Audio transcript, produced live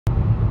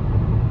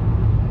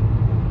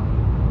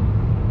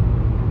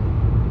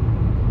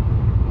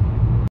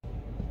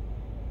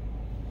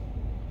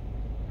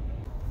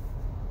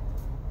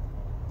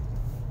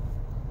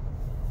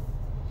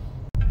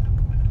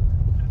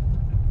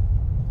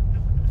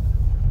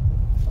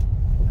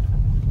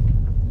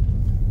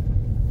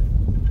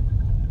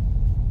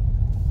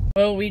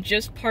Well, we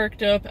just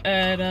parked up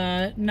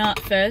at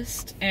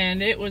Knotfest,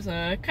 and it was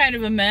a kind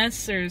of a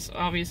mess. There's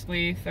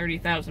obviously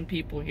 30,000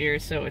 people here,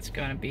 so it's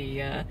gonna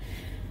be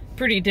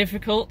pretty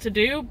difficult to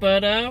do,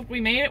 but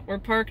we made it. We're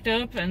parked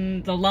up,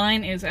 and the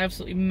line is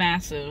absolutely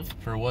massive.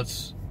 For what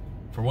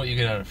you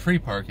get out of free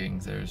parking,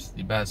 there's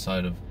the bad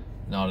side of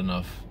not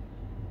enough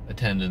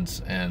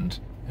attendance and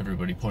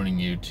everybody pointing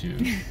you to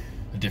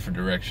a different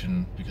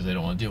direction because they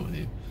don't want to deal with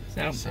you.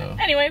 So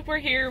anyway, we're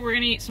here. We're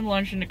gonna eat some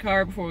lunch in the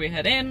car before we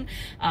head in.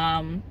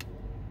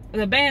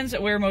 The bands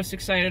that we're most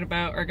excited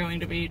about are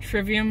going to be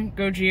Trivium,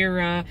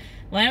 Gojira,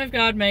 Lamb of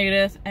God,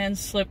 Megadeth, and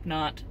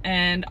Slipknot.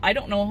 And I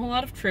don't know a whole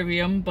lot of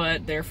Trivium,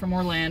 but they're from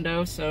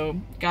Orlando, so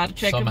gotta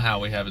check them. Somehow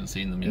we haven't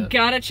seen them yet.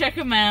 Gotta check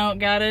them out.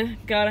 Gotta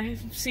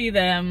see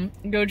them.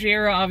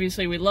 Gojira,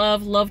 obviously we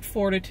loved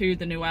Fortitude,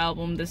 the new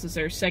album. This is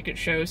their second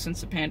show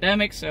since the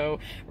pandemic, so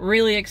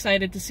really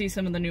excited to see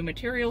some of the new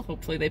material.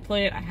 Hopefully they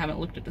play it. I haven't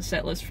looked at the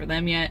set list for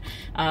them yet.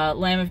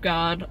 Lamb of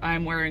God,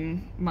 I'm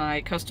wearing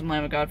my custom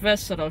Lamb of God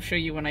vest that I'll show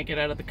you when I get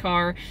out of the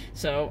car.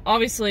 So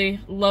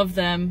obviously love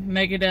them.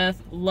 Megadeth,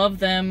 love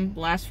them.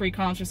 Last 3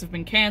 concerts have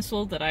been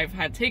canceled that I've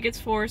had tickets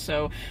for,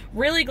 so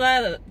really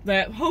glad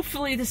that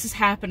hopefully this is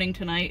happening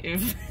tonight.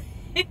 If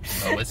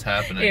oh, it's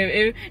happening.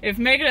 If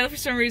Megadeth for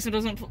some reason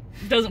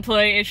doesn't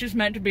play, it's just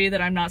meant to be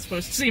that I'm not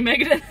supposed to see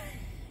Megadeth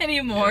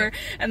anymore.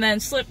 Yeah. And then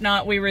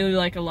Slipknot we really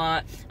like a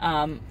lot.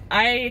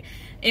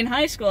 In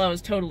high school, I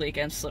was totally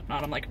against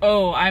Slipknot. I'm like,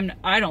 oh,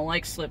 I don't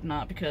like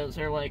Slipknot because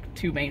they're like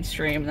too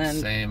mainstream. Then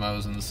same, I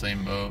was in the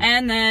same boat.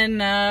 And then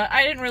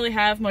I didn't really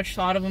have much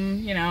thought of them,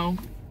 you know,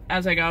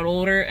 as I got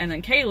older. And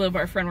then Caleb,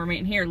 our friend we're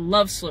meeting here,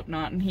 loves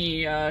Slipknot, and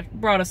he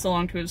brought us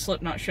along to his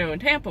Slipknot show in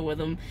Tampa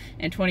with him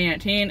in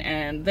 2019,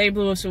 and they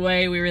blew us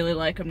away. We really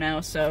like them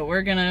now, so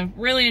we're gonna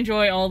really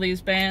enjoy all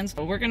these bands.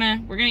 But we're gonna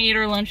eat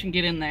our lunch and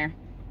get in there.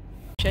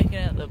 Checking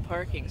out the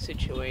parking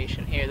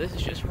situation here. This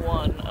is just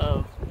one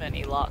of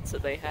many lots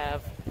that they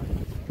have.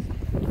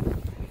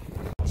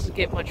 Doesn't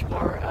get much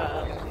more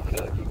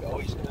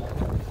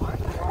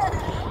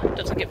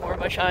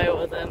much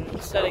Iowa than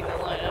setting the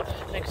lineup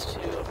next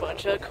to a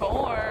bunch of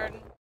corn.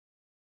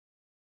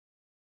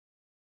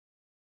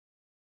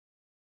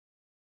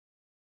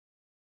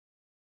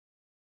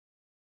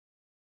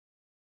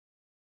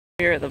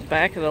 We're at the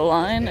back of the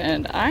line,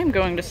 and I'm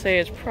going to say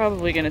it's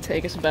probably going to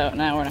take us about an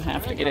hour and a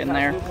half to get in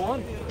there.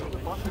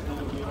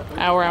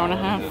 Hour and a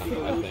half.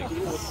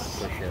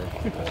 For sure.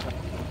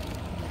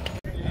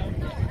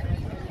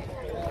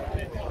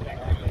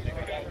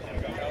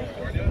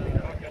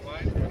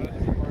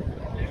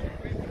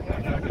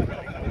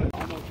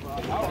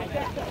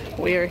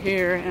 We are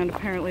here, and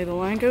apparently the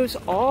line goes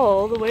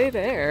all the way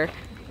there.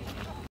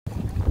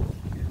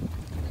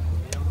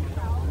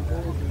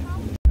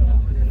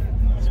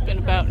 It's been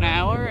about an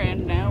hour,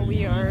 and now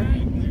we are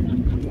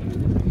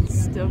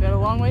still got a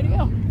long way to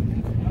go.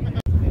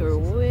 We were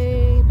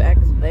way back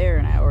there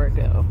an hour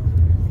ago.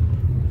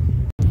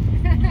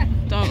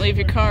 Don't leave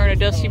your car in a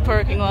dusty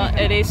parking lot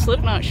at a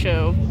Slipknot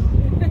show.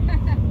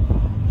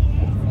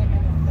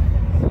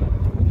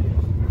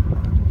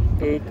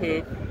 Poop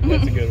poop.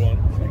 That's a good one.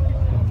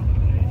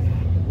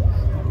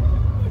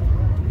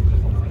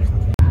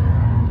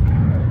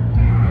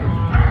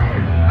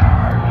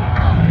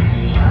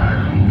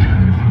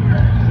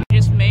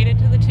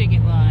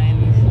 Ticket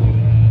line.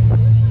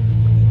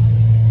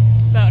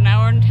 About an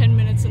hour and 10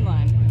 minutes in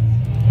line.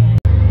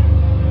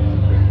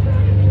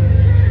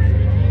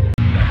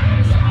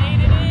 Just made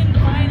it in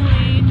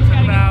finally. Just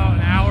gotta about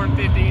an hour and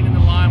 15 in the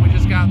line. We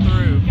just got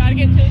through. Gotta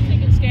get to the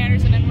ticket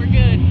scanners and then we're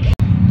good.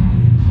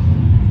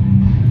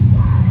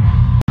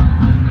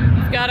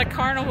 We've got a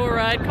carnival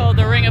ride called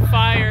the Ring of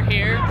Fire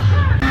here.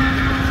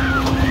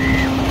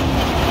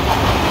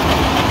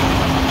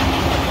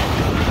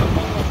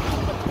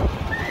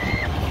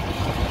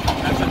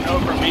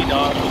 For me,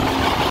 dog.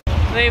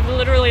 They've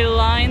literally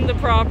lined the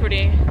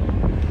property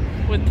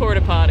with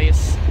porta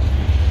potties.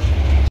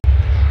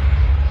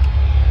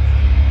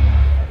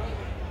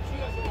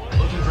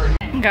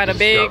 Got a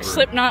big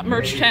Slipknot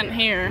merch tent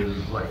here.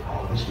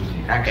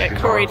 Got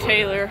Corey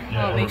Taylor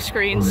on these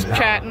screens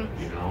chatting.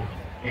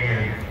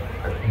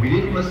 We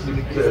didn't listen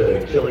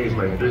to Killing Is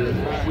My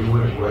Business. We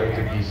went right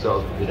to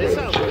B-Cells because they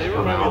just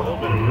come out.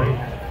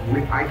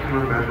 I can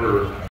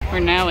remember.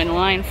 We're now in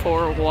line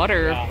for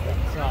water.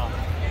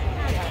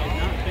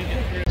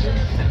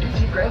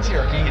 Grand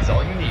Cherokee is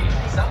all you need.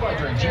 Stop by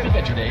during Jeep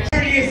Adventure Days.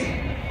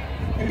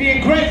 And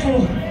being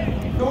grateful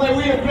the way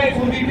we are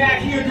grateful to be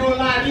back here doing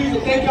live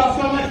music. Thank y'all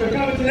so much for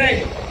coming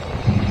today.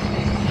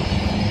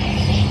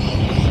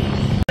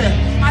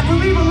 I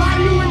believe a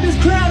lot of you in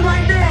this crowd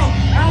right now.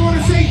 I want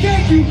to say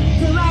thank you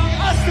for allowing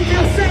us to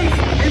feel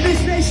safe in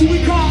this nation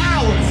we call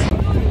ours.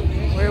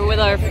 We're with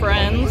our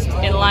friends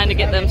in line to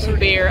get them some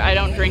beer. I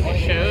don't drink at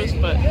shows,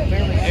 but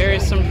there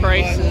is some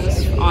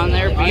prices on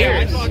their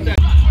beers.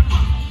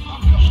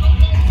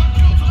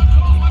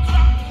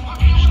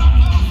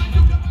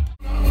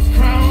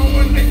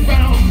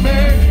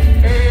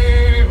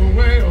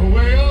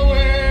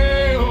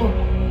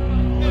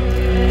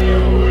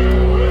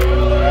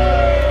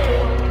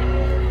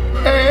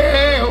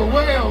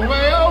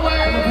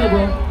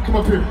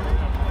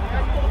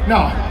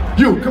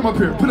 You, come up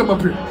here. Put him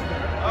up here.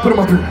 Put him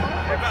up here.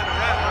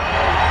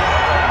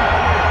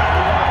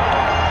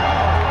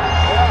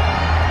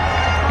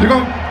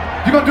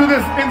 You're gonna do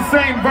this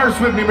insane verse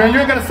with me, man. You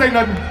ain't gotta say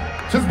nothing.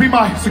 Just be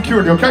my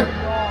security, okay?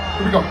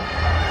 Here we go.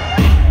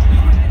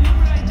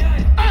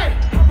 Hey!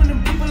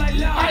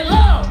 I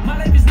love! My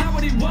life is not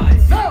what it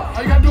was. No!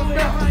 All you gotta do is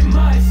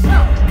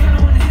now.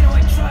 Kinda wanna hit who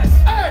I trust.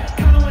 Hey!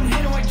 Kinda wanna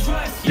hit who I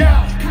trust.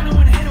 Yeah! Kinda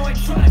wanna hit who I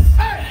trust.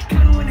 Hey!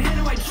 Kinda wanna hit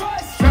who I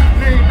trust.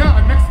 Saturday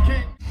night,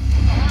 Mexican.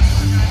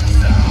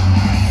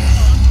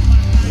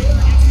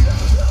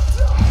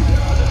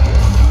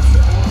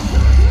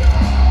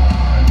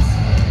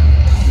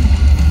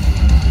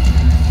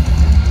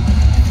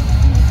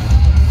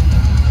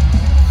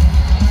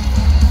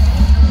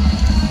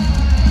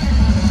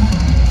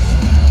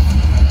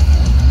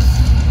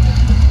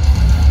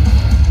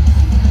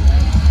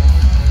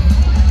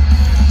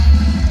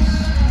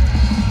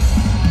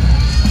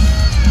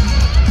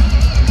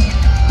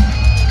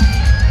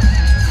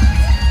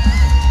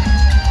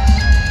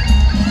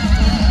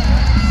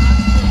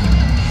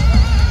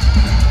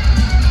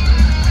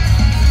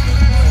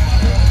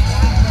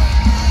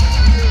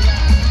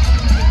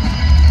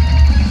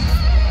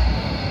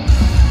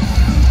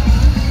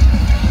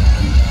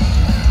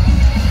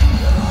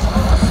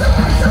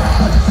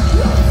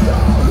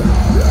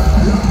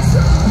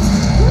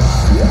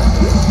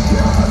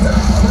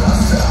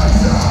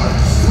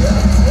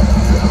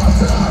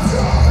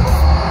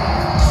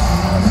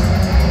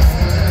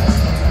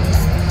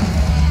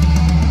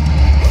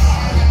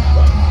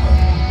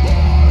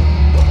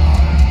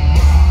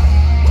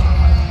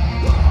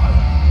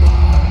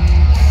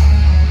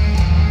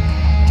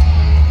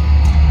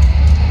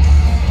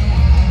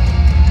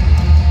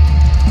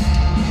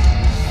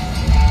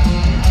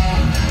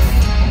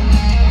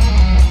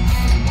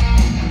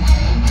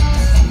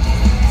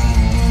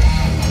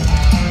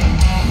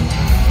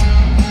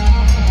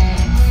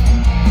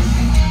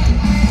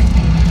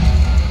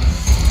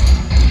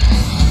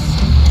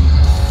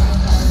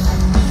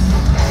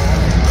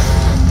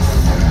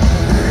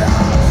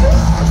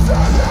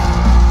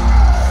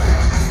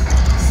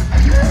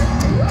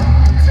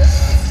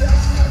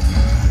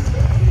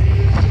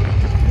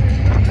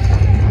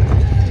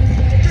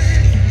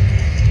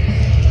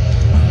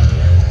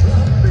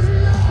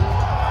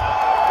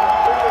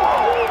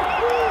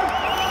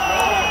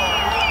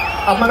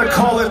 I'm gonna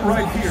call it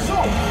right here. So,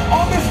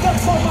 on this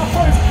next one, my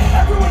friends,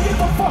 everyone get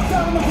the fuck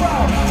down on the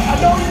ground. I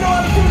know you know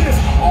how to do this.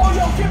 All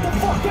y'all get the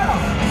fuck down.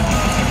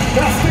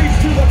 That's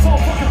stage 2, let's all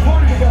fucking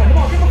party together. Come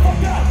on, get the fuck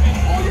down.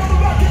 All y'all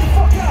know how to get the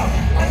fuck down.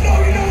 I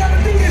know you know how to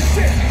do this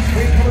shit. We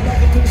ain't coming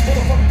back until this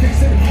motherfucker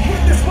kicks in.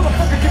 When this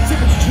motherfucker kicks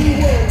in, it's 2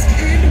 words.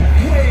 In,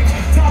 waves,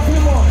 top of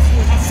the lungs.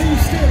 I see you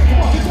staring.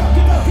 Come on, get down,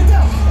 get down, get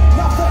down.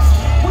 Knotfest.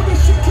 When this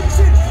shit kicks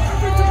in,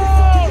 everything is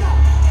fucking out.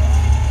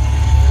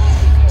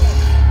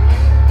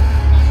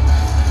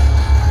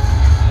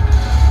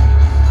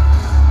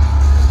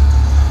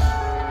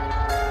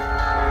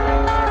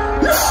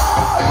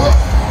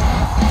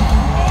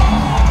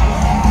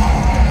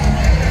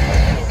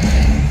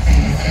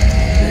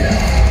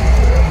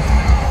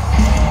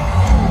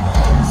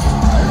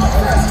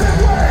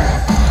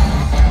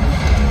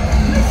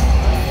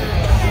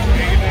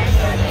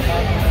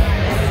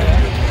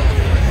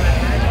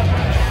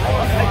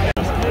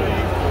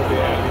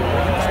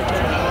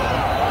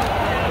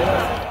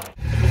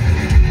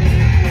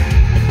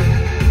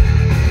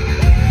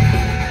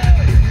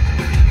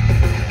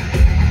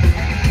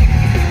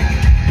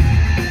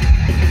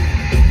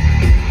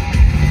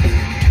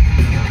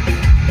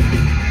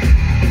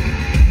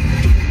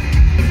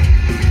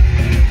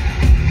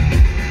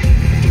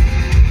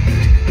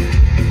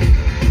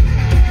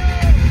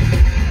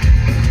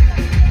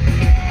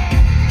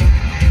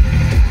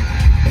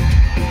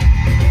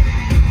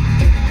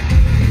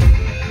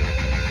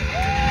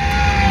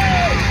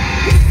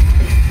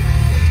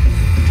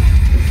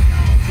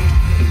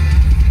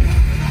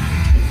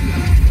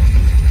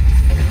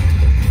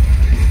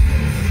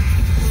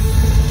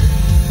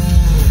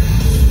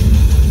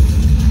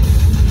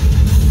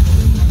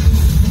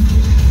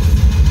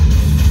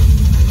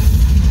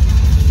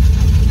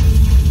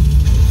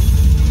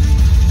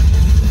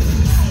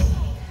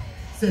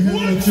 Say hello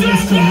to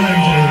Mr.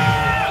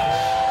 Randy.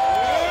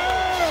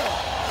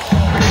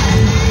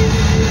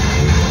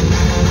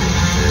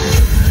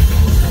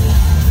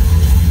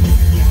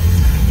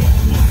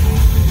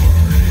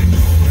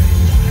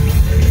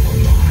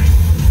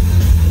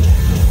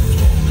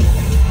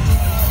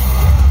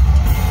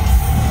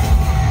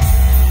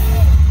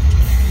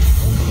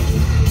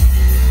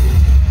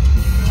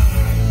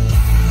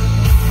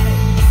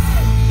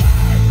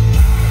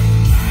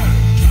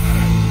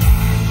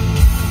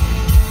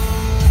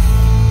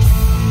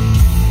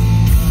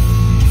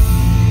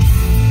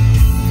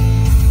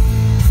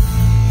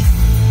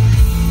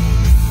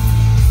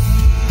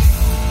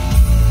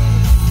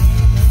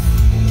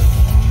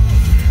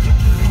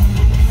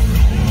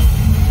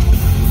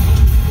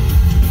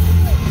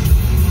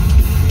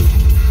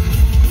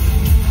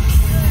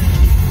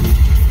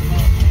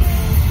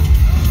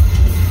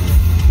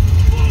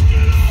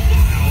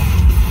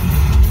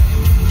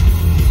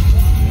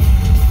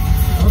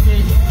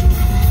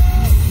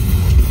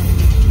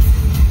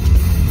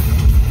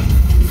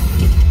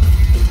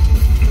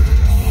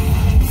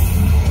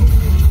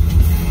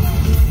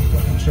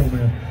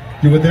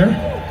 You were there?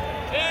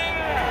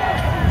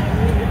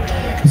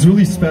 It was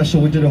really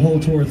special. We did a whole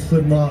tour with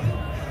Slipknot,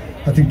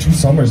 I think 2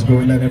 summers ago,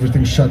 and then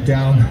everything shut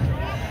down.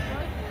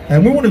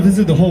 And we want to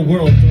visit the whole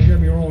world, don't get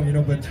me wrong, you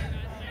know, but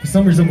for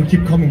some reason we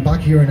keep coming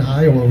back here in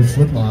Iowa with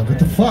Slipknot. What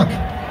the fuck?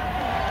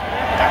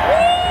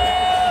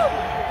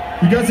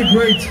 You guys are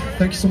great.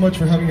 Thank you so much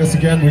for having us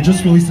again. We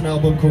just released an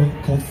album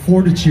called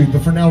Fortitude,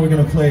 but for now we're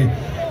going to play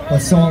a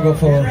song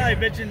of our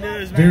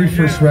very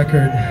first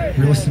record,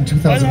 released in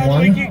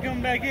 2001.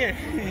 Come back here.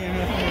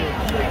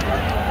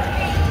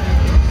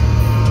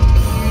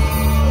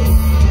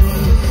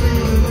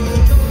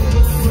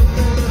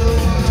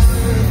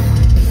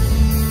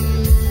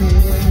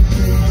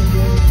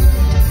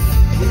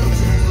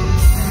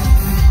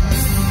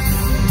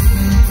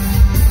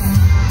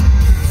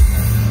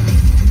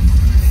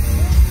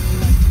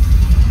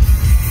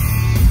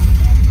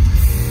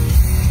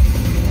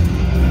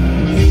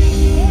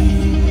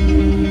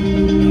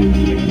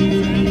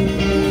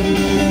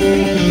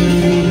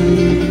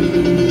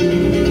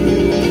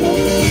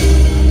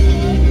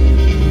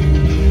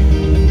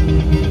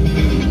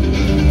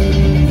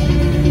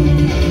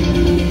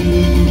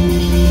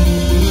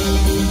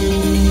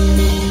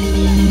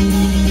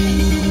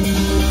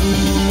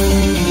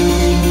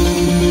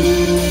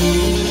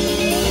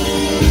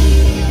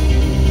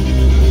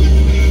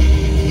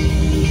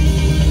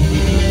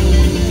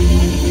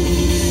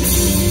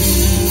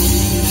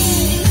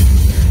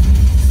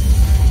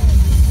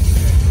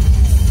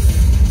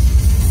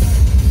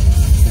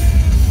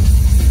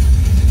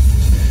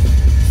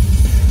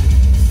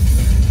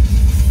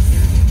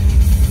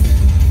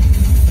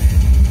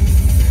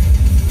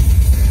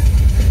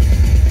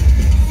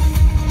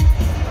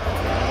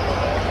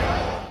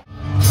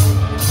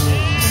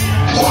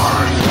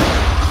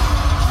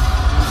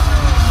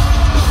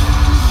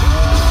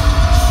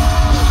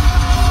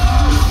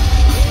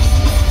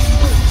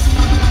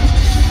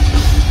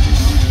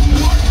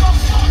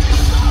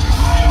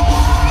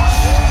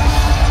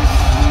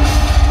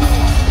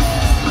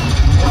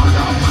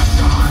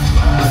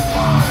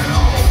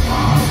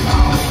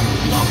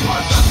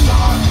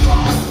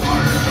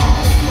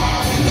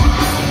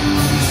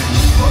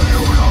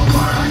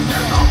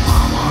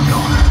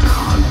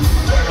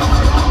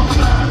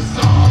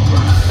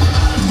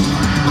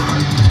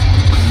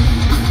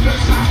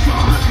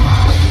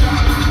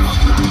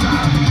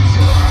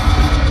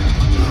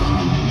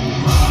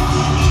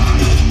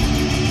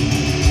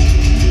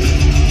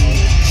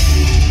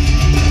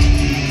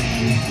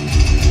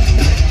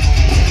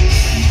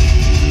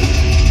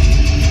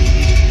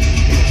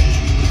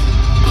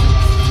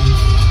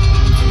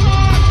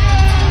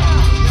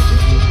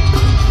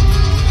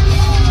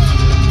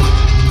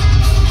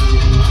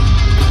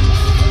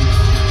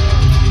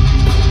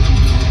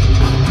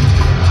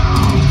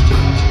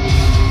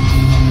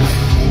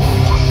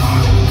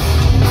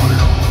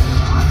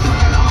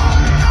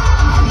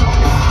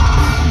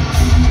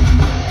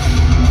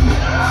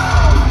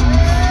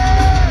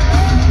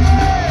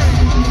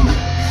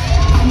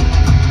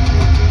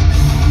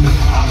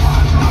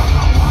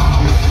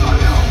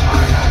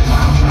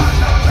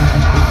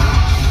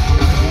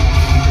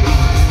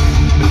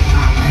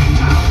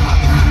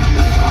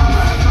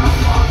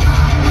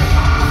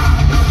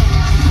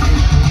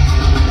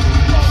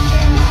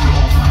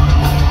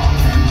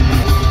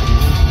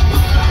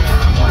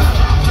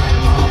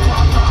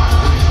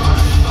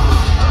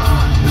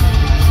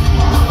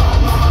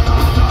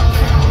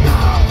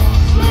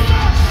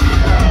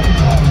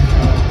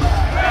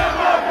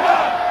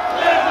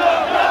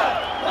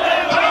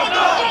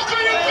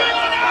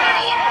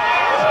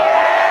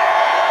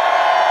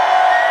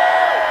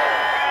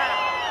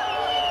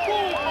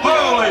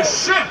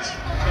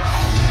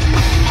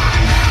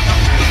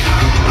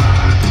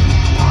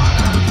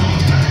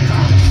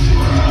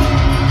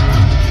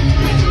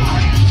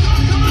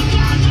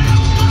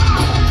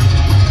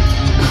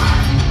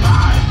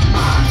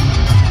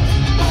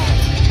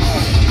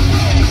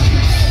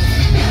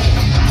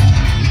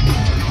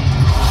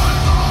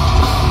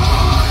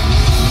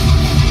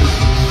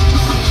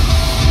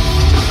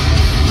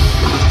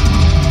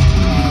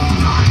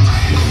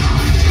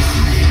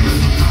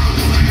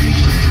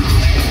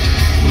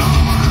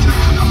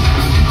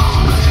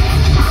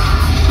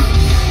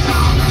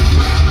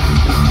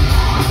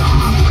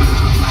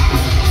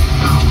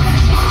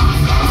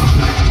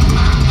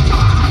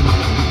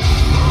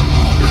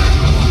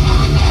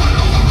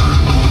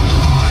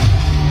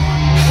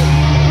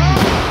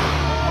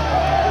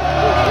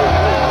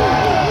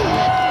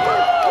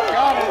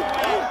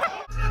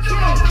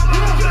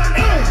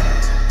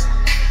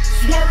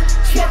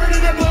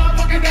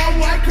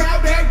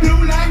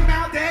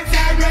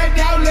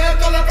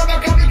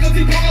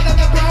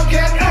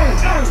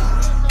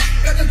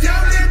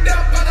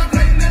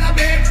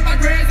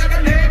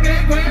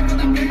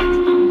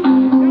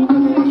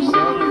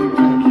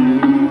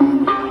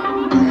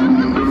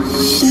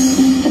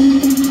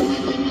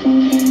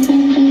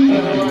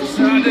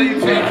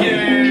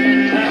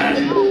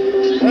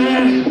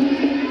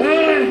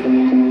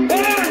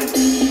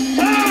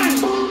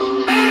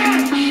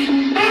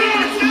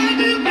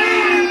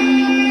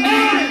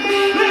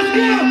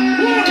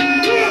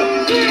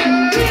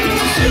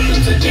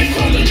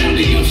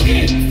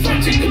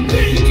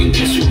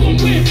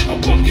 I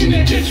walk in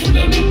the ditch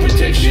without no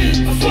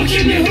protection. I fuck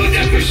in the hood,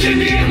 never send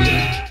me on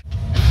that.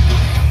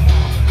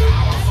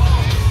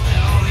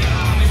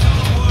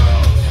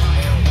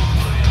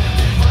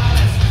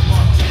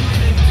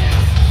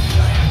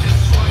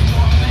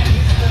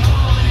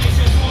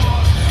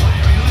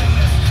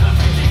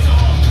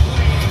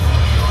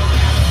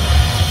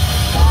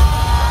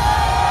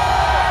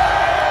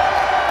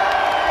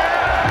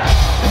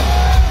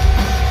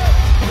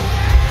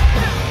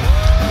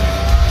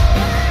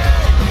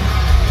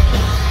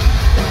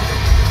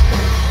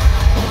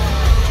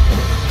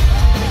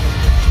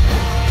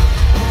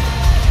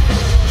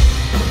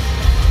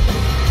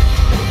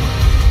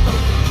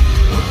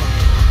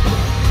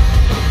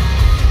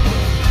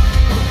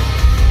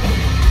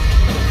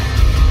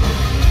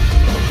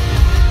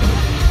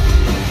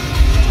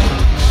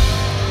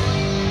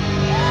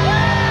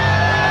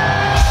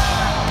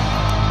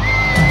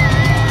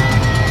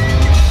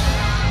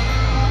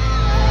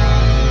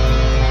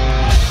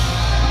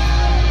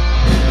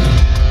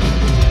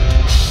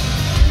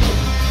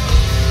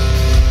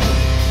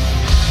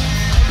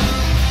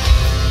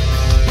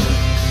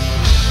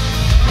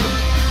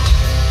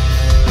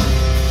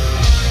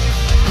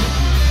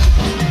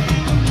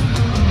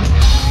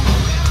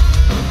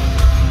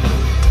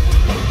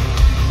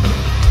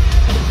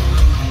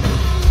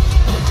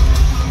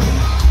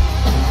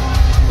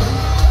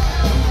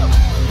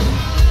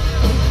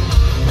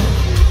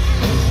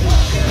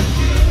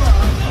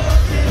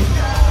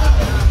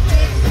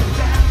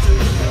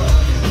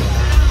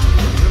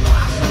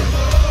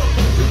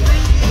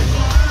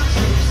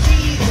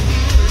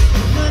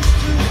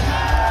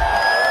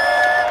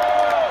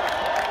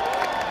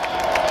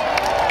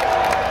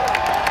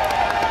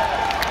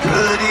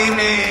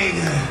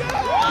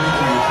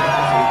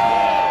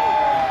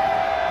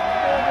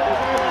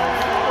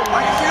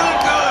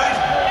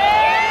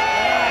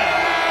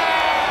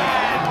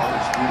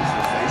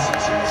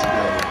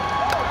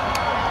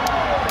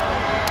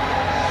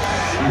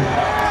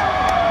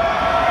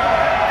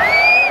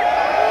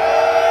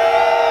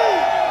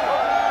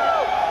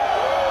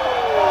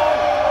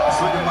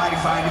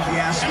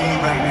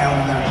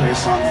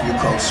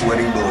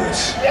 Sweating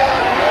bullets.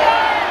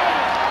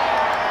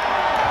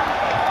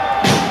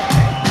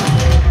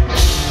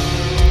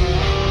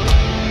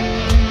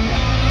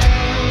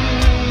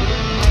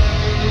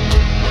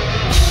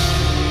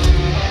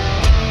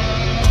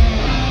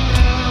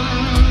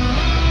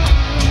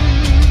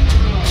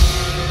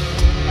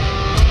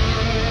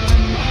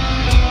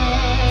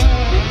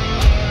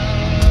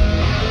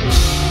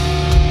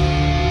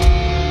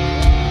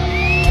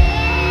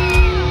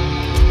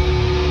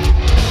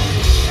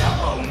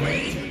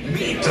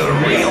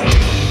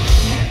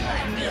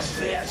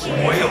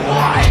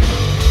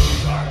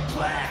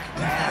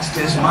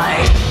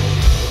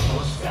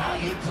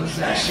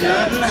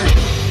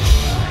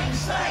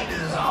 Hindsight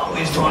is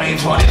always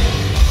 20/20.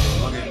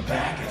 Looking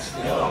back, it's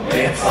still a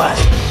bit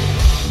fuzzy.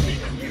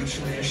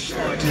 Mutually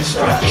assured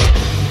destruction.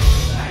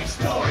 Nice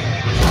story.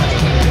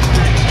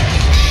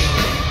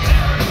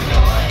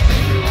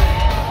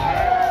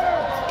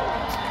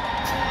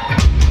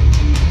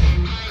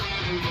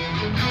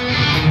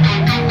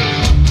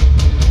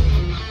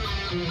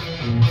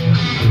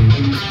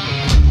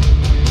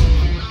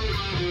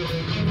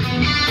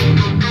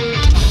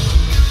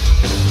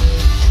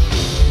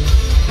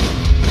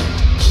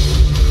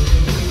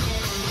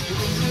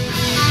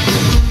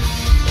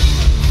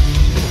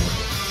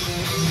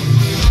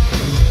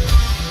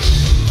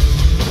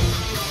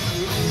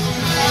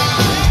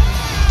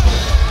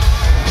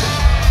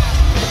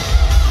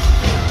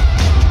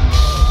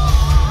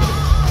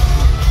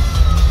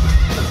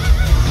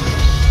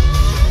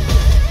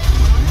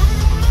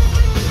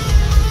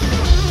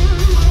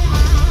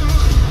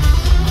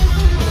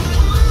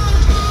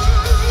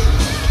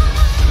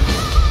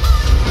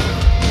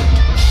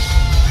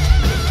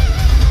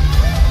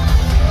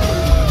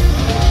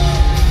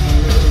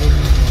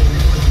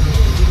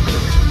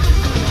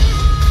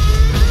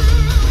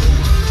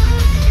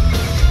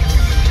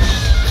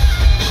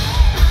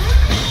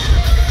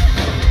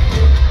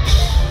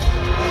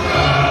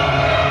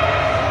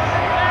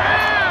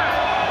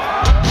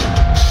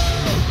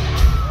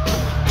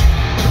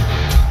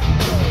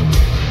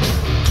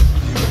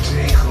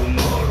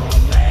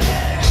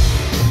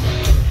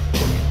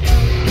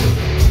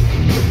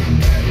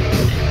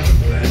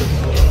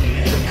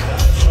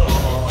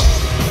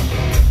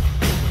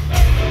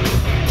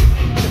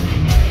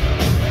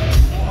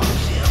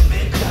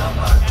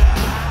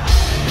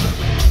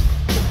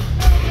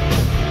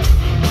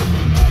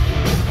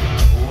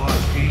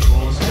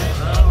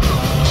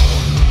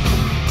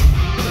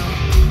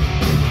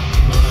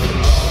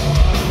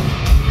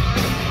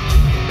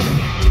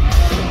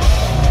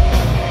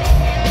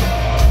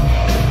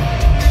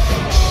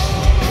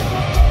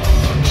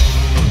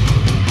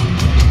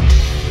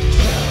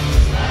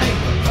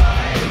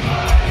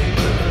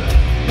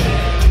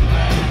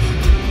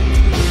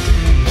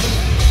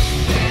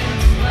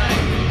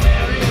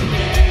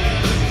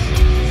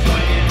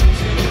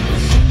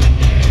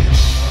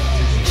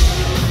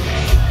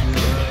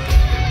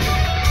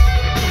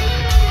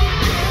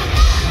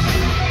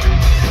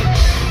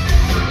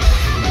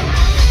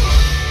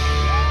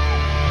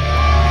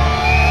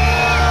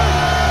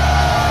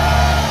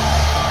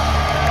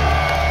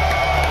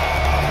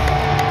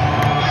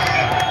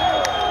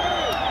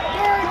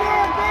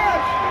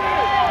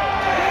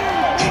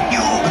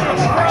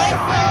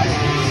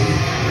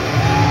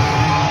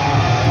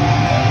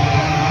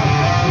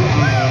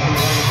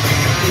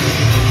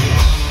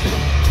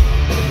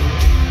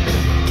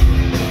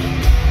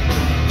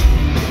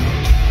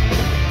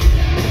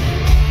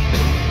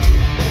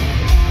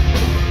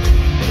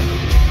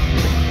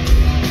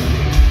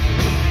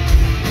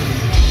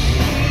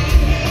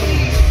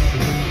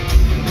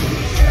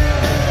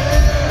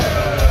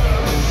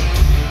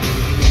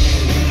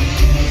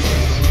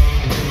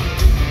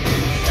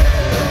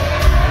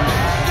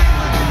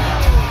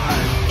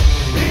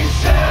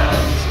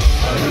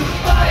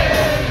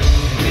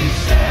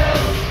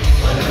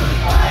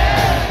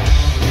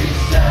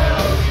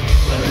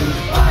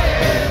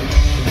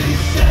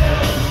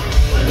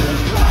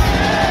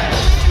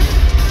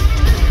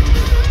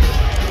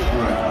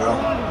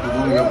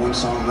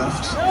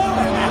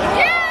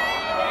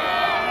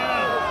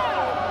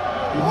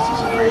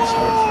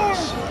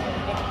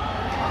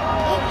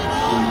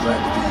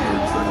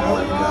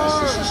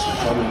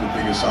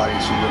 biggest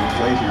audience we've ever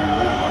played here in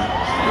Illinois.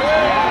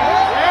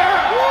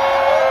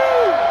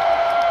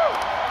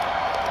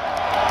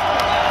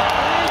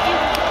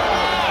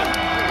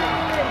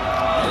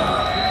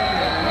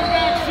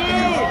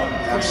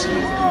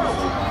 Absolutely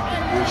beautiful.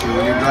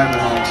 When you're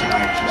driving home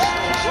tonight, just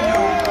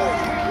know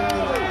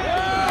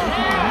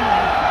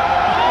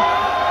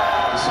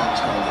the song's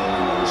called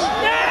Holy Wars.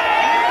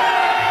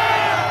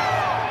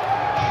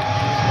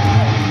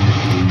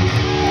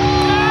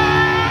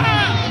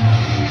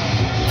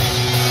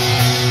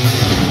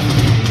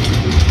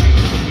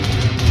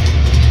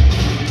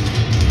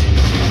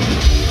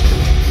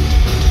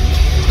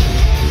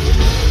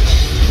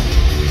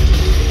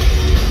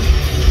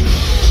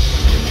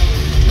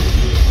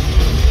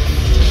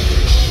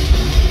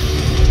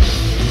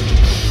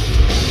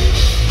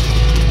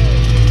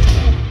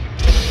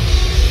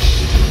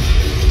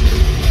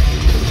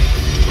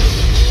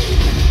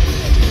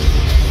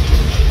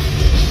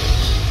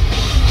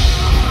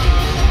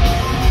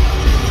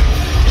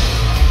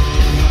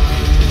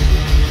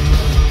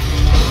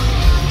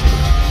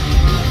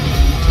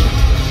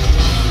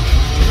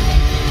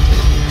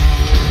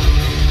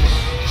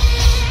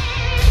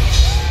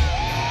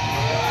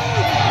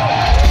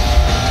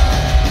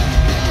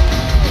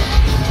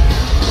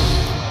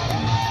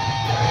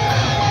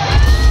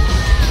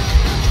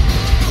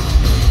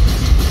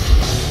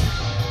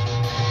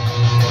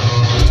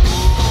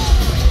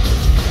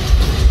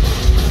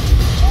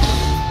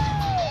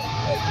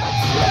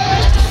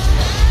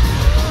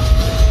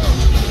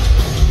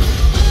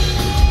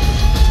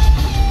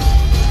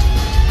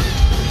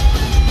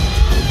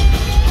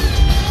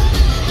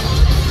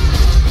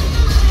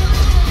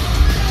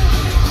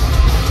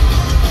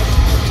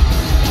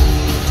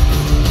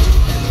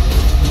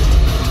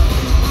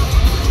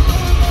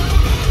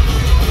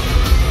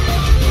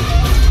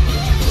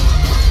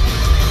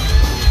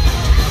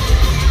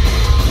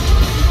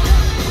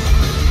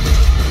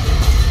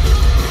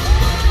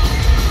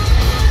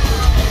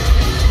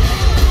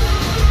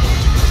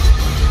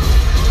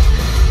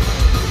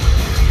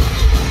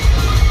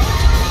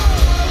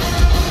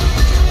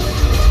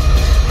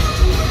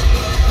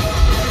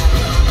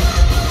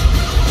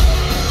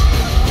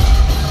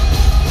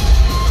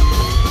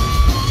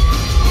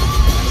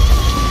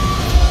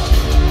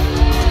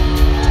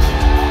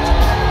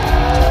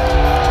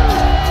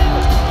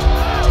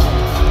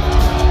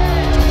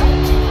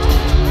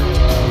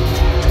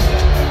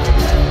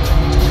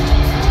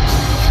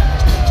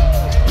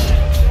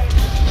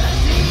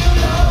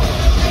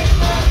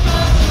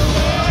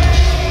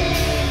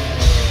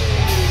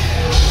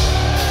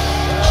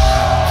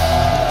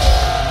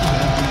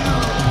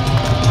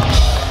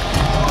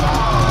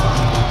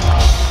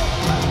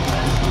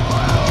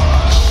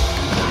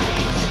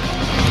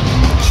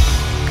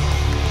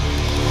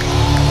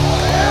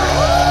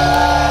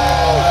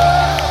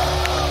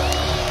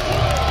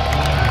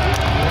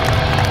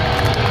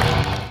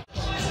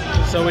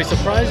 So we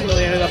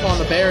surprisingly ended up on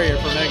the barrier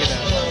for Megadeth.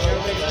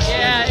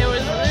 Yeah, it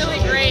was really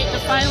great to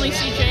finally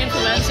see James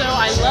Lorenzo.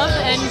 I love the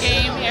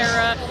Endgame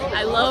era.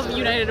 I love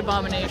United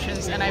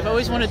Abominations, and I've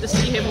always wanted to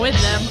see him with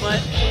them,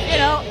 but, you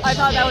know, I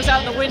thought that was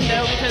out the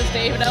window because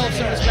David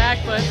Ellefson was back,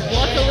 but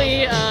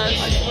luckily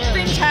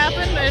things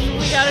happened and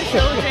we got to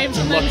show James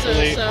Lorenzo,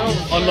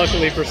 so...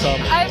 Unluckily for some.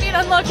 I mean,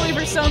 unluckily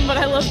for some, but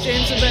I love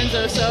James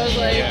Lorenzo, so I was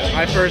like... Yeah,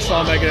 I first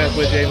saw Megadeth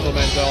with James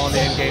Lorenzo on the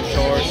Endgame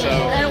tour, so...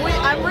 And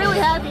I'm really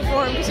happy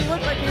for him because he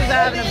looked like he was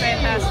having a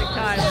fantastic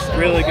time. So.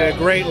 Really good.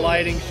 Great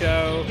lighting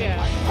show.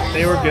 Yeah.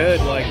 They were good.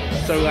 Like,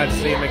 so glad to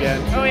see him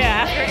again. Oh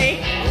yeah, after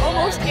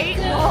almost eight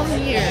long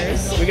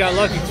years. We got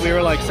lucky because we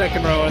were like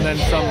second row, and then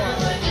some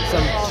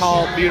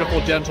tall,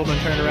 beautiful gentleman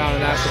turned around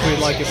and asked if we'd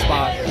like a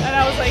spot. And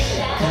I was like,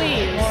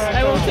 please,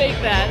 I will take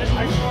that.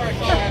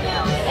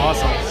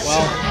 Awesome.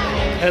 Well,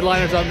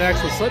 headliners up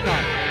next with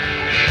Slipknot.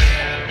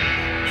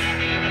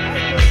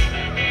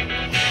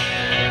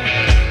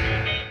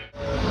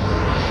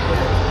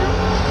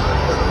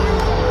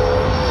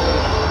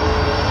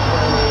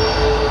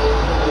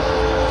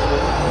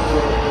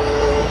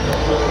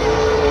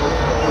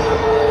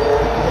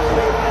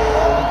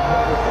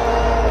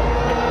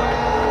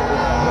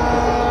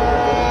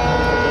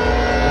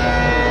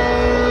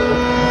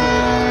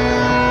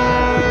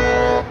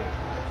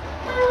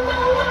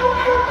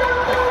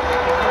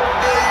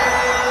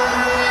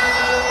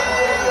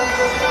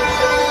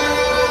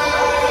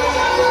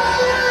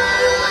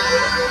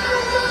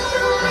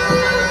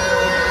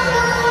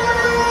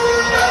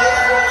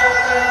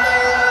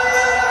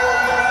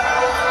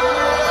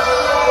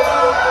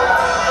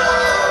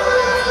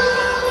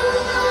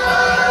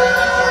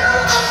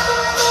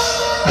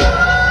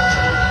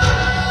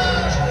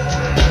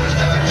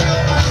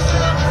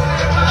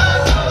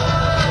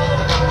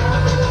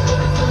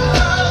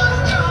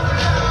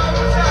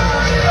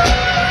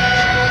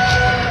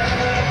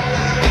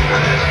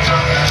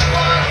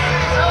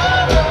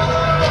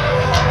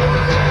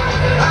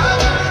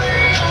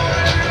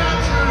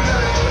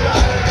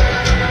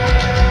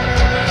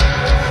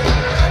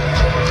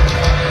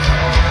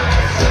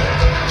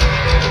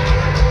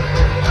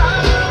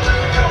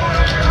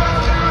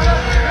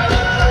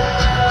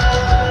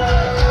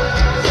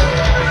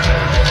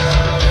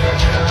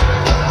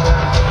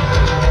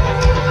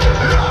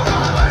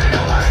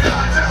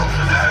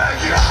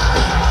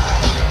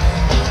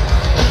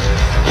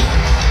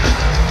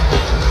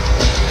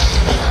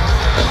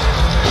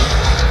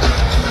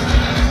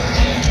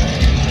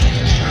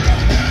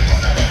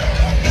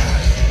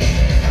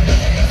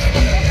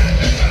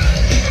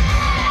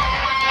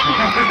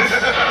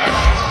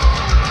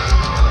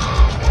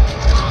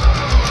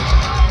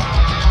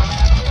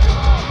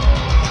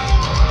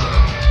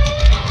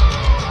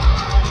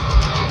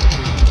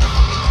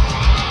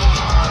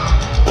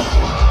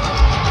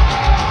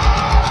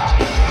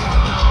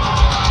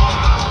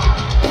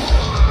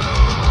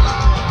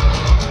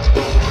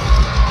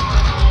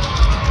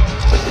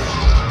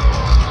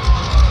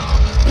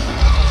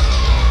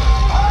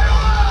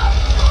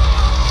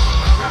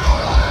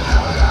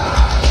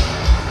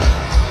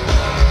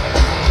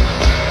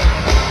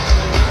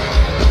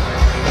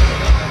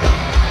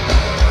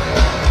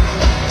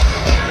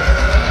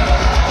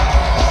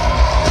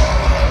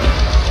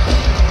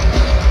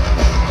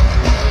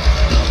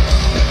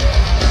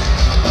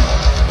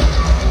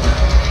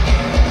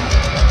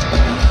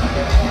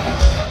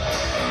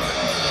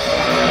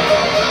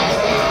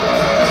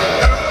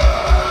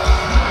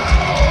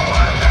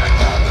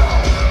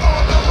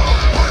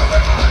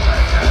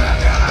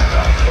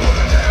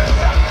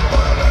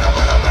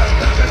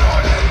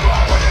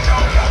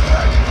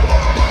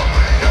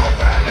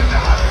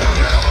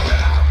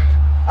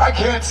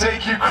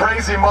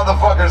 crazy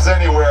motherfuckers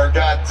anywhere,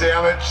 god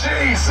damn it.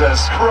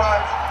 Jesus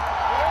Christ.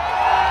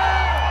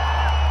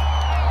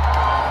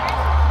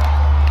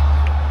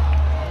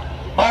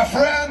 My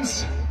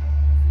friends,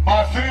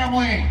 my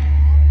family,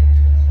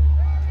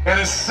 it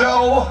is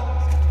so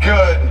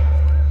good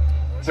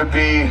to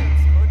be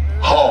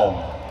home.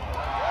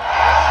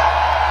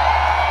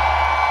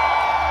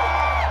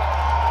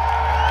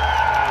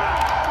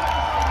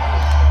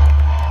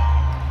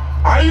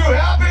 Are you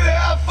happy to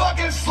have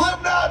fucking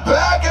Slipknot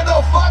back in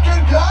the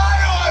fucking guy?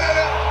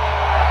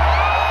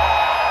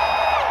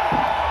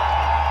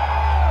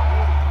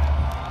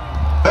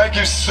 Thank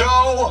you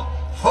so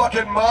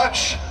fucking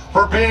much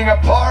for being a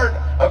part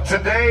of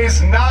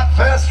today's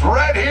Knotfest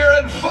right here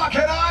in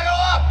fucking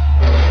Iowa.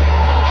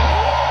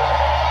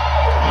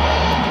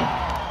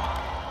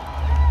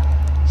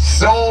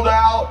 Sold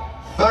out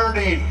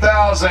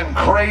 30,000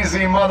 crazy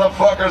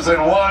motherfuckers in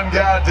one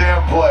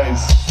goddamn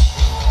place.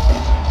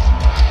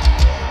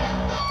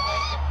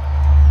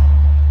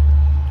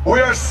 We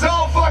are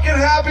so fucking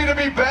happy to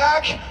be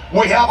back.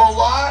 We have a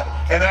lot,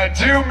 and I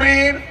do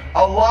mean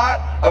a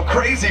lot of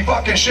crazy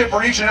fucking shit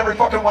for each and every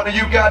fucking one of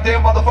you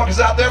goddamn motherfuckers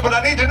out there, but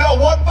I need to know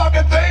one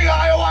fucking thing,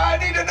 Iowa. I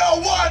need to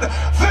know one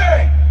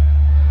thing.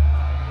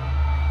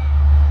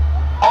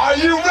 Are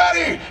you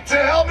ready to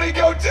help me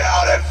go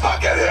down in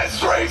fucking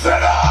history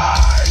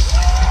tonight?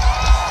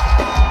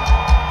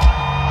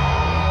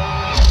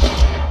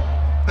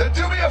 Then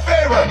do me a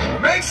favor,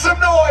 make some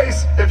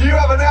noise if you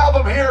have an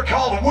album here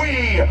called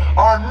We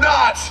Are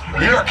Not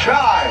Your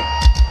Kind.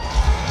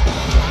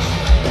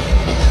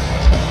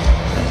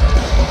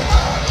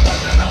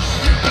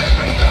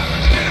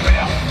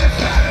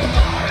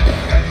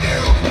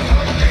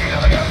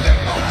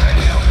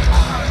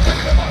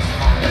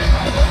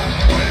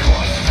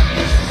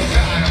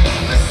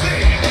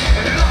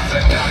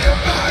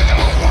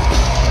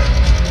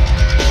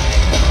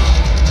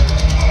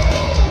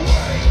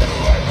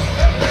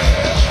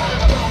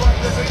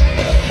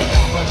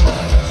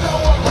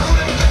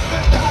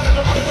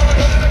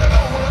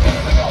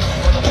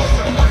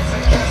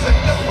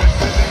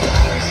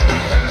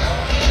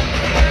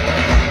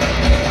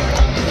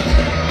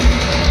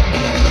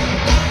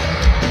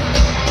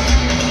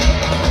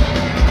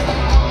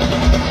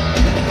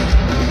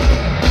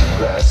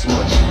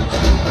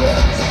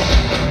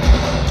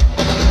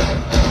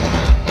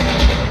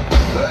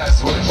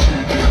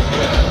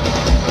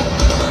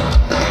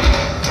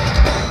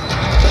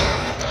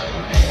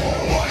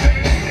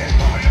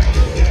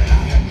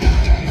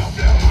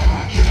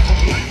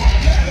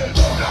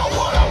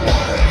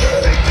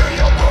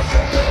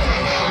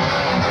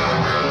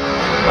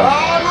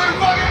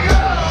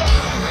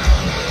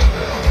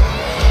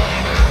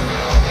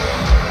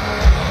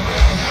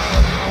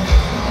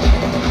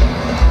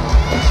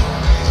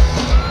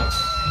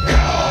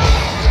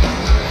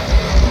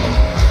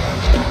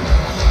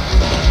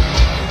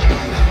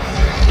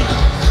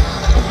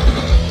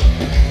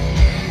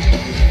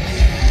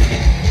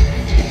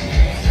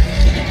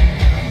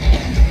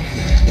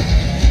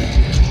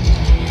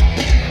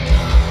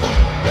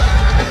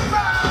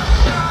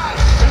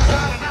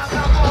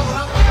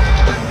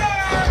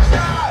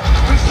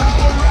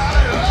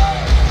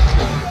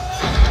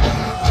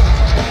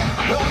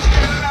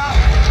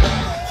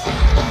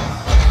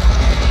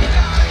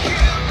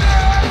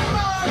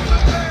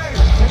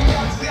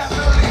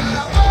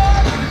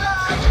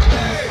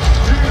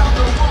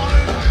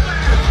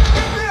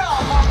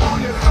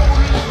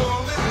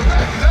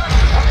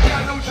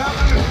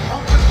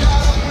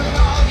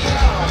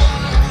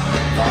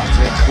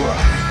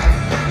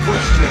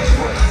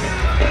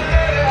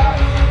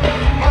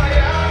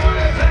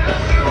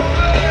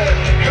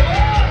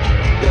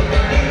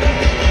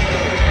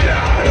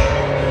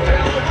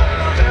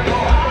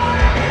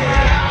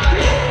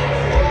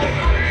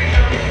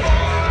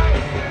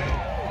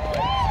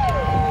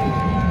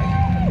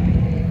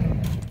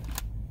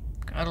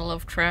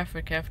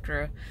 Traffic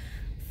after a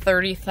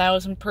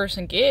 30,000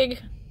 person gig.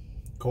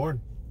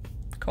 Corn.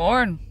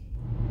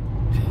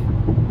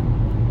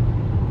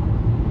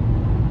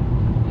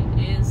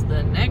 It is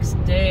the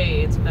next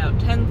day. It's about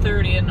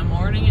 10:30 in the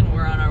morning and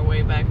we're on our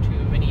way back to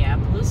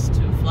Minneapolis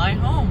to fly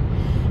home.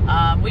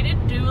 We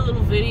didn't do a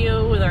little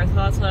video with our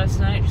thoughts last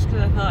night just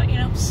because I thought, you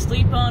know,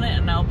 sleep on it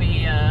and I'll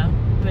be a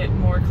bit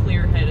more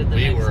clear-headed the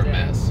next day. We were a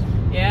mess.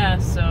 Yeah,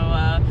 so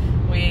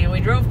we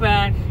drove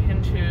back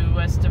into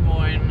West Des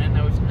Moines and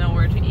there was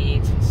nowhere to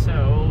eat,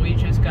 so we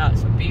just got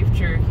some beef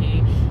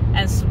jerky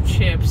and some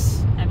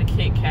chips and a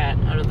Kit Kat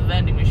out of the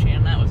vending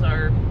machine. That was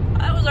our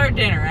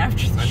dinner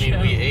after the show.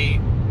 I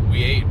mean,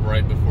 we ate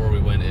right before we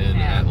went in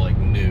at like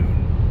noon,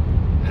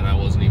 and I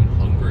wasn't even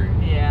hungry.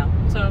 Yeah.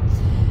 So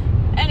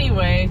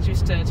anyway,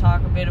 just to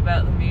talk a bit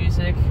about the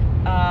music,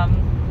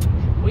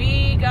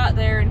 we got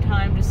there in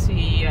time to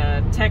see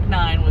Tech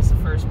Nine was the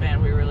first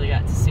band we really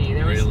got to see.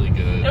 Really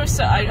good. It was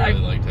I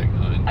really like Tech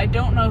Nine. I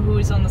don't know who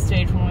was on the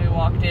stage when we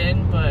walked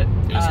in, but...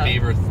 It was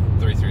Fever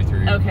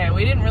 333. Okay,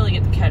 we didn't really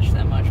get to catch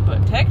that much,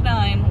 but Tech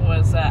 9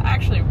 was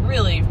actually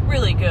really,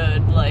 really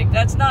good. Like,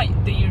 that's not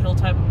the usual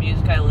type of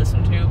music I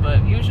listen to, but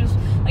he was just,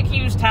 like,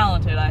 he was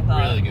talented, I thought.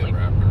 Really good like,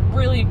 rapper.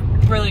 Really,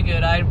 really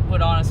good. I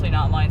would honestly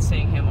not mind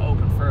seeing him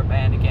open for a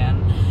band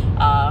again.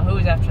 Who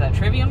was after that?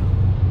 Trivium?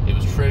 It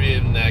was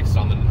Trivium next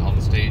on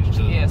the stage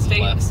to the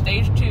left.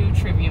 Stage 2,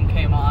 Trivium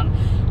came on.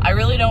 I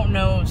really don't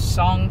know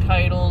song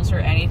titles or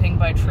anything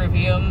by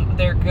Trivium.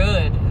 They're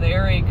good.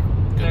 They're a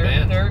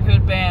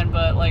good band,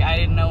 but like I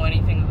didn't know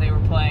anything that they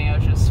were playing. I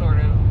was just sort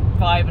of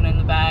vibing in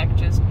the back,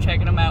 just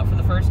checking them out for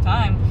the first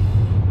time.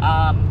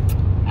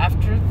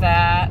 After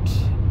that,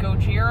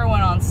 Gojira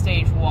went on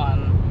stage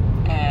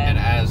 1, and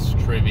as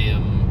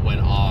Trivium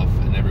went off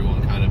and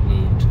everyone kind of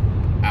moved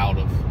out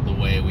of the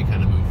way, we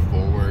kind of moved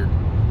forward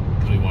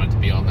because we wanted to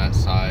be on that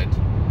side.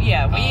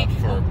 Yeah,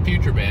 for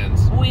future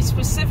bands. We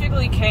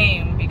specifically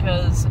came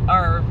because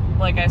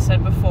like I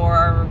said before,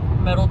 our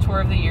Metal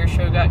Tour of the Year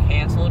show got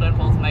canceled and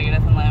both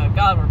Megadeth and Lamb of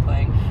God were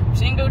playing. We're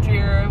seeing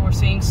Gojira, we're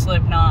seeing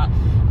Slipknot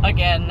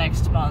again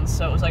next month,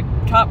 so it was like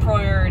top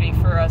priority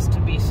for us to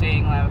be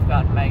seeing Lamb of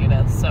God and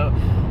Megadeth. So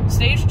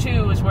stage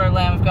 2 is where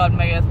Lamb of God and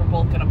Megadeth were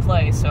both going to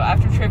play. So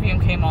after Trivium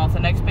came off, the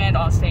next band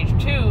on stage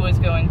 2 was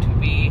going to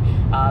be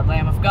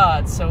Lamb of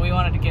God. So we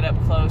wanted to get up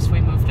close.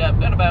 We moved up,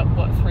 got about,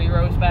 what, 3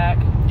 rows back?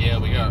 Yeah,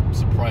 we got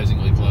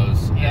surprisingly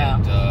close. Yeah.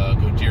 And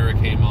Gojira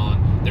came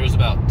on. There was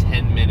about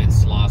 10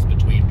 minutes lost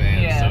between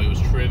bands. Yeah. So it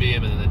was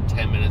Trivium, and then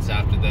 10 minutes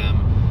after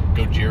them,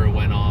 Gojira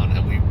went on,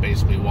 and we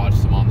basically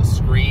watched them on the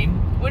screen.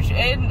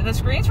 And the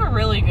screens were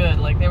really good.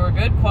 Like, they were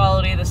good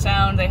quality. The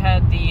sound, they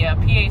had the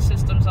PA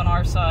systems on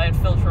our side,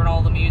 filtering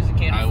all the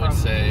music in. I would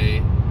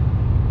say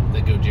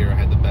that Gojira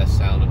had the best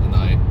sound of the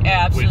night.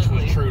 Yeah, absolutely.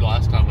 Which was true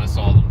last time I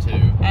saw them,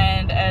 too.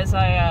 And as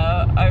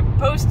I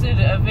posted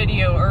a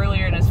video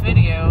earlier in this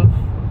video,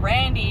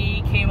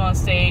 Randy came on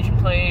stage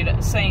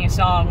and sang a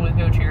song with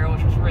Gojira,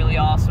 which was really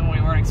awesome.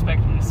 We weren't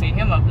expecting to see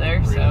him up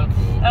there, really so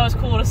cool. That was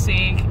cool to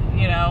see.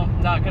 You know,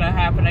 not going to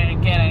happen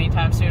again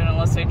anytime soon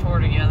unless they tour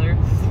together.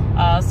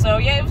 So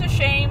yeah, it was a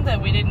shame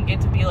that we didn't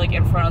get to be like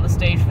in front of the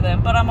stage for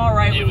them, but I'm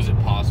alright. It was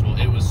impossible.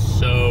 It was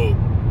so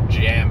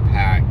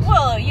jam-packed.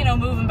 Well, you know,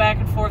 moving back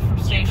and forth from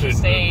stage to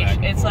stage,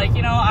 it's like,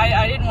 you know,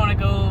 I didn't want to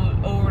go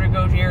over to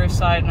Gojira's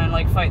side and then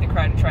like fight the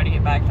crowd to try to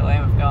get back to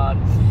Lamb of God.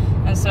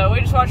 And so we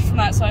just watched from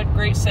that side.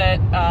 Great set.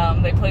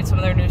 They played some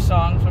of their new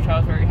songs, which I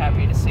was very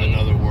happy to see.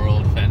 Another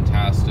World,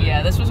 fantastic.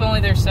 Yeah, this was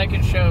only their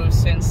second show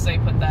since they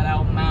put that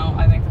album out.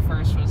 I think the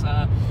first was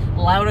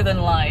Louder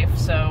Than Life,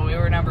 so we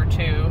were number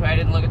 2. I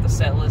didn't look at the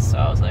set list, so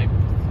I was like,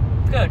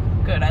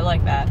 good, I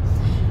like that.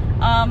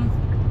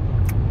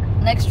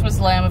 Next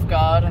was Lamb of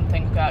God, and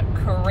things got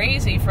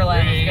crazy for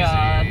Lamb of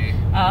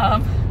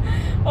God.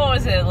 What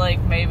was it, like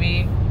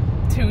maybe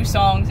 2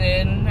 songs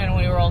in, and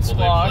we were all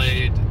squashed.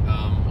 They played,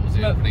 what was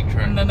the opening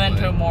track?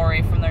 Memento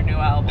Mori from their new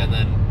album. And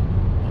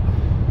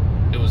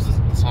then it was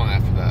the song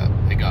after that.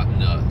 It got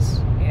nuts.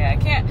 Yeah,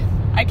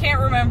 I can't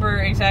remember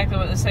exactly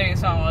what the second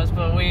song was,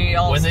 but we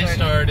all when they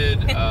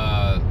started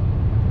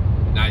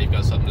Now You've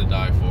Got Something to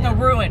Die For. No,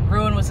 Ruin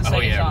was the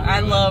second song. Ruin. I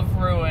love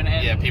Ruin.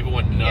 And yeah, people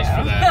went nuts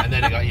for that, and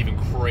then it got even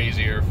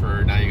crazier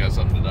for Now You Got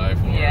Something to Die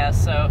For. Yeah,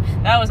 so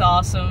that was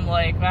awesome.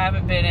 Like, I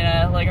haven't been in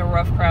a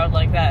rough crowd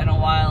like that in a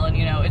while, and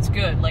you know, it's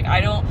good. Like,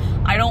 I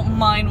don't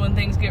mind when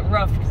things get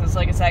rough because it's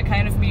like it's that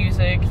kind of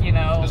music, you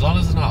know. As long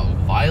as it's not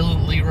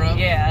violently rough.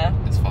 Yeah,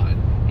 it's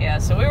fine. Yeah,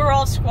 so we were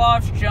all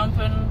squashed,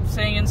 jumping,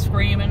 singing,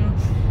 screaming.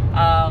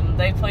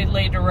 They played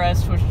Laid to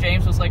Rest, which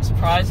James was like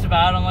surprised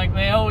about. I'm like,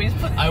 they always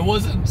play. I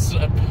wasn't.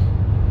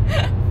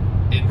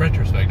 In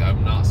retrospect,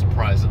 I'm not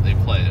surprised that they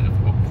played it.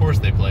 Of course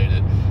they played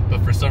it,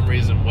 but for some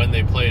reason, when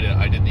they played it,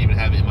 I didn't even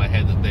have it in my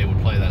head that they would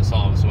play that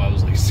song. So I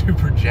was like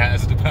super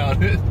jazzed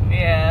about it.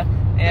 Yeah,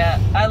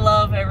 I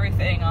love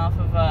everything off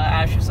of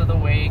Ashes of the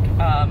Wake.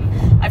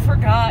 I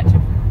forgot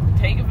to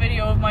take a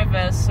video of my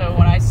vest, so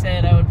when I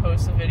said I would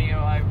post a video,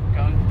 I'm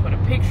going to put a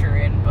picture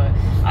in, but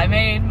I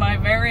made my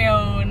very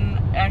own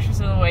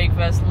Ashes of the Wake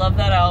vest. Love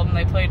that album.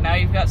 They played Now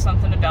You've Got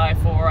Something to Die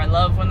For. I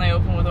love when they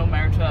open with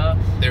Omerta.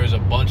 There was a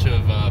bunch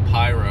of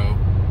pyro.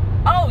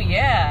 Oh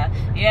yeah,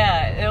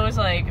 it was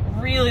like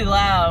really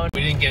loud.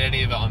 We didn't get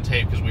any of it on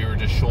tape because we were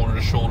just shoulder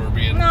to shoulder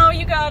being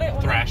you got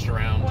it thrashed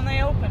around when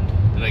they opened.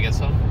 Did I get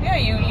some? Yeah,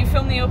 you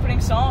filmed the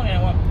opening song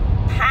and it went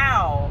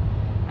pow.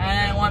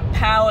 And it went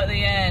pow at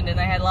the end, and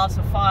they had lots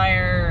of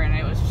fire, and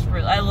it was just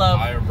really,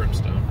 fire and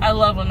brimstone. I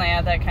love when they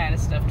add that kind of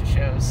stuff to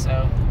shows,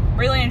 so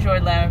really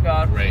enjoyed Lamb of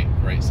God.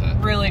 Great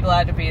set. Really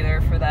glad to be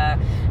there for that.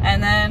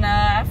 And then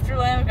after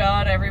Lamb of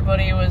God,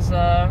 everybody was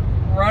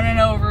running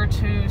over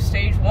to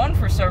stage 1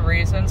 for some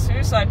reason.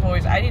 Suicide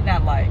Boys, I did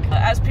not like.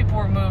 As people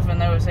were moving,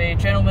 there was a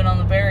gentleman on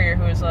the barrier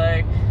who was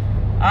like,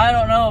 I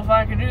don't know if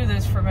I can do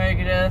this for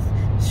Megadeth.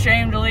 It's a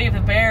shame to leave the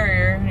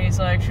barrier. And he's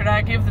like, should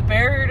I give the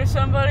barrier to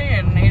somebody?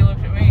 And he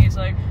looked at me, he's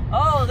like,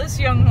 oh, this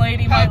young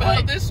lady might like... How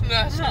about this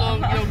nice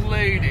young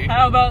lady?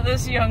 How about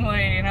this young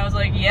lady? And I was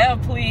like, yeah,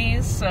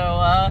 please. So,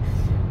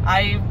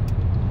 I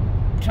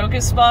took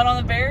his spot on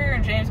the barrier,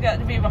 and James got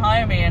to be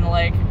behind me, and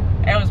like,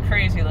 it was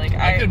crazy. Like,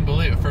 I couldn't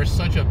believe it for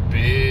such a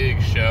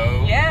big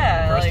show.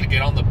 Yeah, for us like, to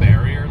get on the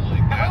barrier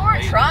like that. We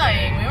weren't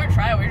trying. We were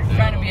just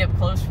trying to be up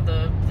close for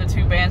the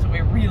two bands that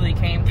we really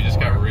came for. We just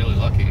got really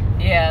lucky.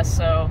 Yeah,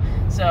 so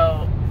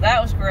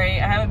that was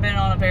great. I haven't been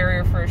on a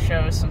barrier for a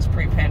show since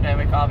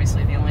pre-pandemic.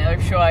 Obviously, the only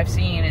other show I've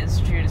seen is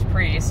Judas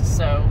Priest.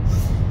 So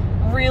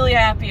really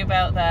happy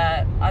about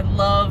that. I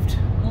loved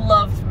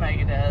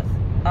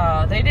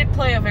Megadeth. They did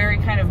play a very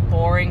kind of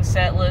boring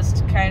set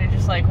list, kind of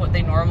just like what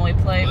they normally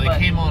play. Well, they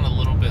came on a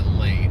little bit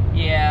late.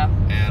 Yeah.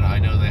 And I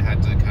know they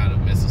had to kind of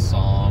miss a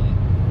song,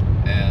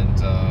 and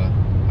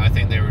I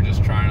think they were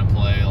just trying to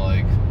play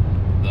like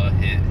the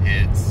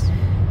hits.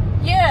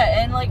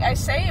 Yeah, and like I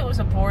say, it was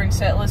a boring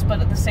set list, but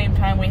at the same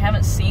time, we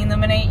haven't seen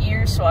them in 8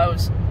 years, so I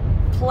was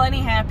plenty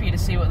happy to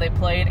see what they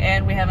played,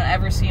 and we haven't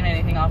ever seen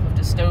anything off of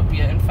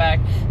Dystopia. In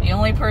fact, the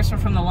only person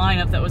from the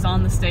lineup that was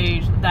on the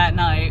stage that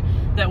night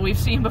that we've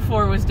seen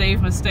before was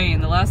Dave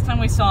Mustaine. The last time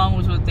we saw him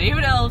was with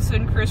David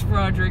Ellison, Chris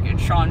Broderick, and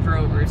Sean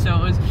Drover. So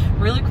it was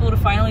really cool to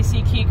finally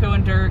see Kiko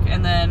and Dirk.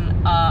 And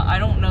then I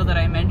don't know that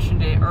I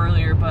mentioned it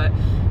earlier, but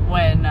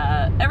when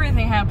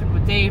everything happened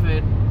with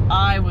David,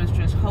 I was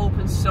just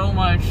hoping so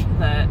much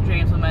that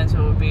James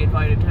Lomenzo would be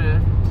invited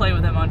to play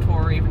with him on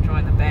tour or even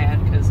join the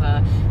band, because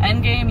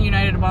Endgame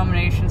United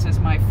Abominations is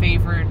my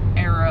favorite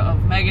era of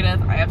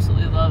Megadeth. I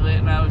absolutely love it,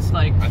 and I was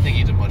like... I think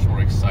he's a much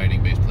more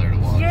exciting bass player to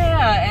watch.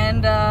 Yeah,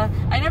 and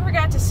I never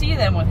got to see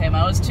them with him.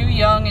 I was too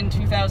young in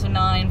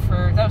 2009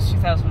 for... That was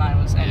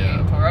 2009 was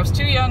Endgame tour. I was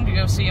too young to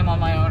go see him on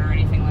my own or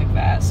anything like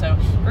that. So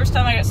first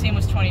time I got to see him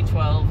was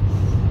 2012.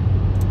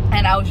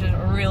 And I was just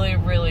really,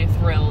 really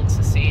thrilled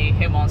to see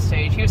him on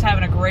stage. He was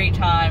having a great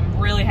time.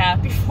 Really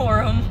happy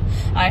for him.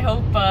 I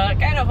hope,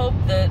 kind of hope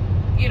that,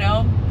 you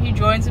know, he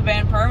joins the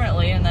band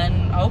permanently, and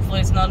then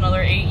hopefully it's not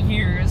another 8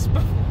 years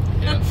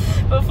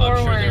before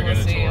I'm sure they're going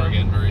to tour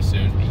again very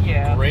soon.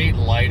 Yeah. Great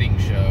lighting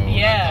show.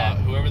 Yeah. I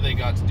thought whoever they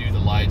got to do the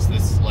lights,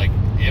 like,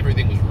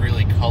 everything was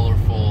really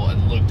colorful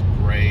and looked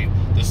great.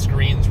 The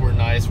screens were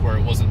nice where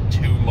it wasn't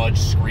too much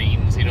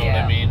screens, you know what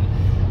I mean?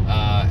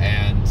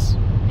 And...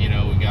 you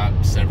know, we got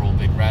several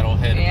big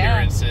Rattlehead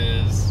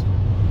appearances,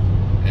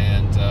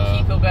 and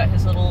Kiko got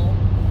his little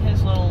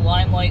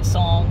Limelight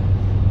song,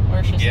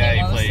 where it's just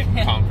him on the stage. He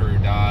played Conquer or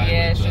Die.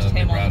 Yeah, it's just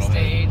him on the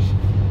stage.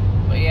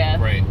 But yeah,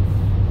 great.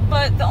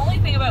 But the only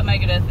thing about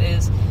Megadeth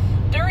is,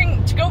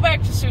 to go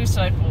back to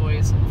Suicide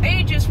Boys,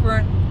 they just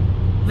weren't.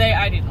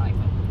 I didn't like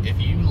them.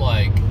 If you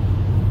like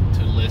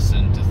to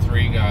listen to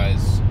three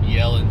guys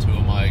yell into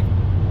a mic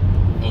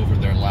over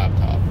their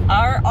laptop,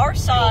 our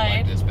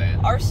side, like this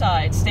band. Our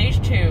side, stage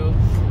 2,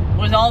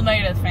 was all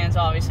Megadeth fans,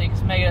 obviously,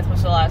 because Megadeth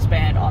was the last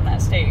band on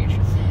that stage,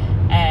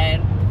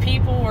 and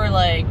people were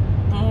like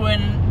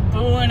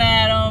booing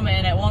at them,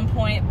 and at one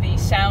point the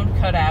sound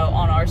cut out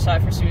on our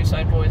side for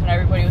Suicide Boys, and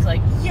everybody was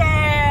like,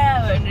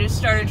 yeah, and just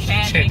started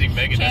chanting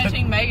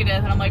Megadeth,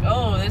 and I'm like,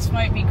 oh, this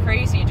might be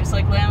crazy, just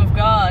like Lamb of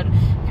God,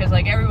 because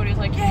like everybody was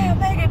like, yeah,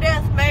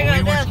 Megadeth.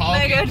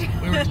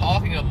 We were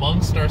talking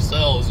amongst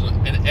ourselves,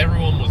 and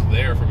everyone was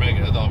there for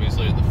Megadeth,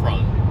 obviously, at the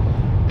front,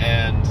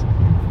 and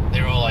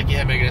they were all like,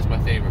 yeah, Megadeth's my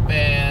favorite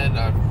band,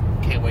 I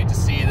can't wait to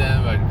see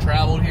them, I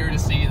traveled here to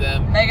see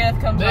them.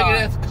 Megadeth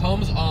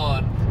comes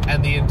on,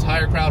 and the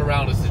entire crowd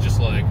around us is just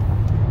like...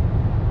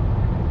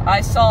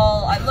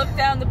 I looked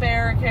down the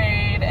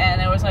barricade,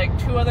 and there was like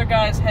 2 other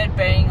guys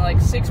headbanging,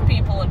 like 6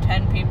 people and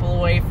 10 people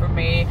away from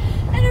me,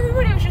 and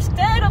everybody was just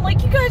dead. I'm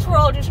like, you guys were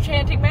all just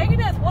chanting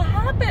Megadeth, what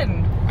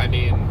happened? I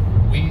mean,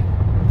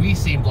 we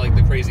seemed like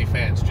the crazy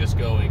fans, just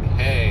going,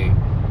 hey.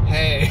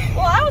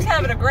 Well, I was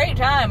having a great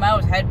time. I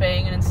was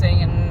headbanging and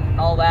singing and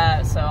all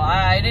that, so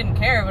I didn't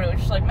care, but it was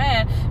just like,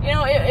 man, you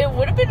know, it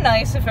would have been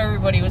nice if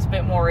everybody was a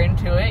bit more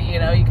into it, you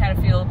know, you kind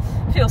of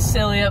feel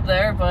silly up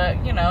there,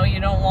 but, you know, you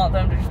don't want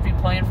them to just be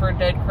playing for a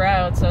dead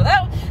crowd, so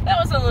that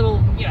was a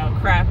little, you know,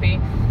 crappy.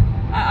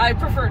 I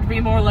prefer it to be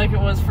more like it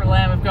was for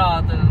Lamb of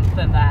God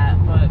than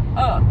that, but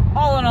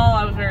all in all,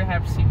 I was very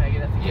happy to see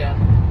Megadeth again.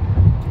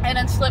 And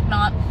then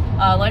Slipknot,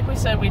 like we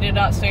said, we did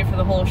not stay for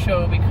the whole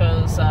show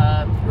because...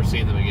 we're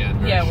seeing them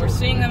again. We're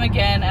seeing them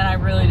again, and I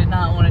really did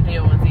not want to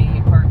deal with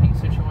the parking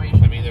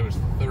situation. I mean, there was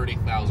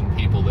 30,000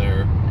 people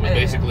there with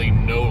basically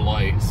no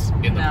lights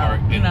in the park.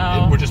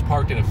 We're just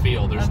parked in a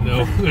field. There's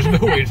no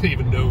way to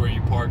even know where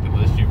you parked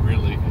unless you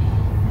really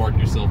mark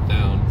yourself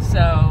down.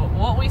 So,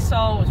 what we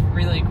saw was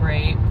really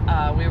great.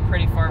 We were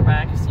pretty far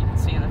back, as you can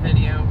see in the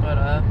video,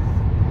 but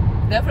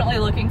definitely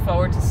looking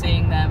forward to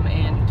seeing them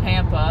in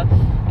Tampa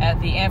at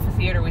the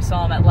amphitheater we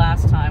saw them at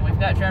last time. We've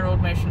got general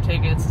admission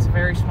tickets. It's a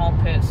very small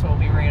pit, so we'll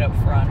be right up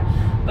front.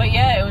 But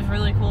yeah, it was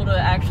really cool to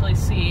actually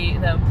see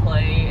them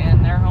play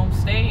in their home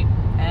state.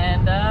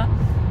 And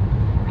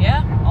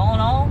yeah, all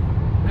in all,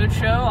 good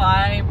show.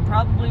 I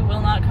probably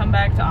will not come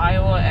back to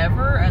Iowa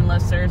ever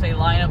unless there's a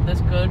lineup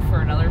this good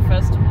for another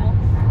festival.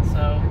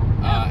 So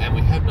and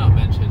we have not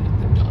mentioned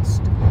the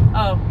dust.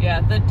 Oh yeah,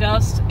 the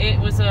dust. It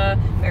was a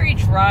very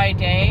dry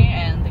day,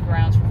 and the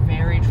grounds were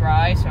very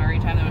dry, so every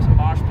time there was a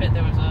mosh pit,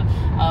 there was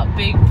a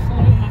big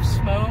plume of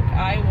smoke.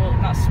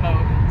 Not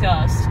smoke,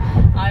 dust.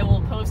 I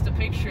will post a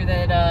picture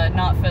that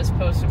Knotfest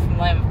posted from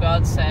Lamb of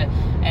God set,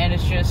 and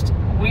it's just,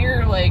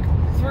 we're like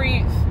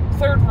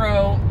third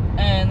row,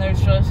 and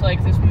there's just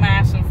like this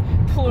massive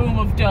plume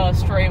of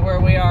dust right where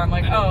we are. I'm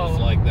like, and oh. It was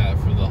like that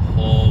for the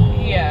whole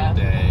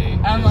day.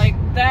 I'm like,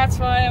 that's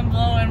why I'm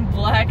blowing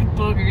black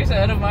boogers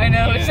out of my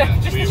nose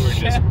after we the were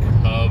show. just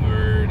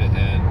covered,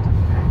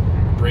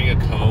 and bring a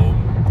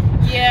comb.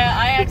 Yeah,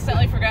 I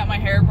accidentally forgot my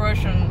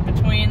hairbrush, and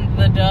between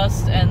the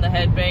dust and the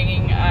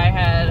headbanging, I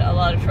had a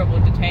lot of trouble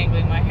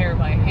detangling my hair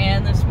by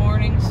hand this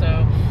morning,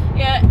 so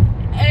yeah,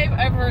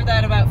 I've heard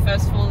that about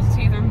festivals. It's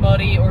either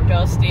muddy or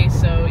dusty,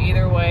 so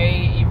either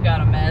way, you've got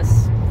a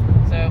mess.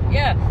 So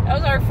yeah, that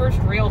was our first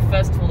real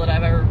festival that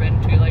I've ever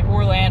been to. Like,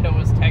 Orlando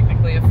was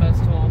technically a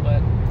festival,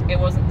 but it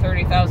wasn't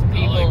 30,000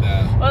 people. I like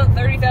that. It wasn't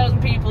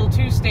 30,000 people,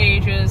 2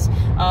 stages,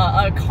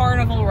 a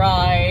carnival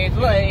ride.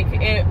 Like,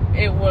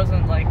 it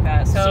wasn't like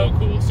that. So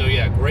cool. So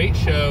yeah, great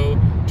show,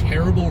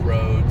 terrible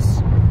roads,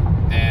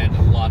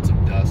 and lots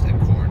of dust and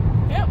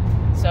corn. Yep.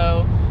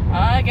 So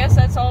I guess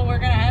that's all we're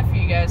gonna have for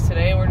you guys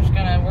today. We're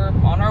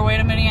on our way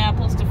to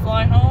Minneapolis to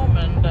fly home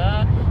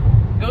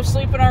and go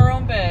sleep in our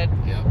own bed.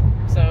 Yep.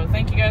 So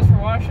thank you guys for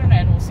watching,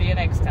 and we'll see you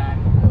next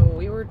time. So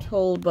we were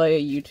told by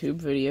a YouTube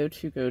video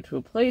to go to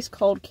a place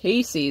called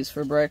Casey's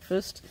for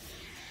breakfast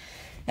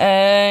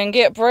and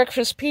get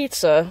breakfast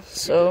pizza.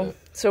 So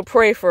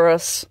pray for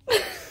us.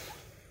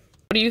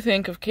 What do you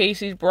think of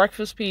Casey's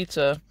breakfast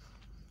pizza?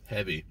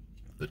 Heavy,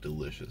 but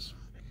delicious.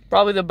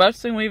 Probably the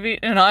best thing we've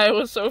eaten in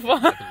Iowa so far.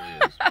 It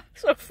definitely is.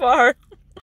 So far.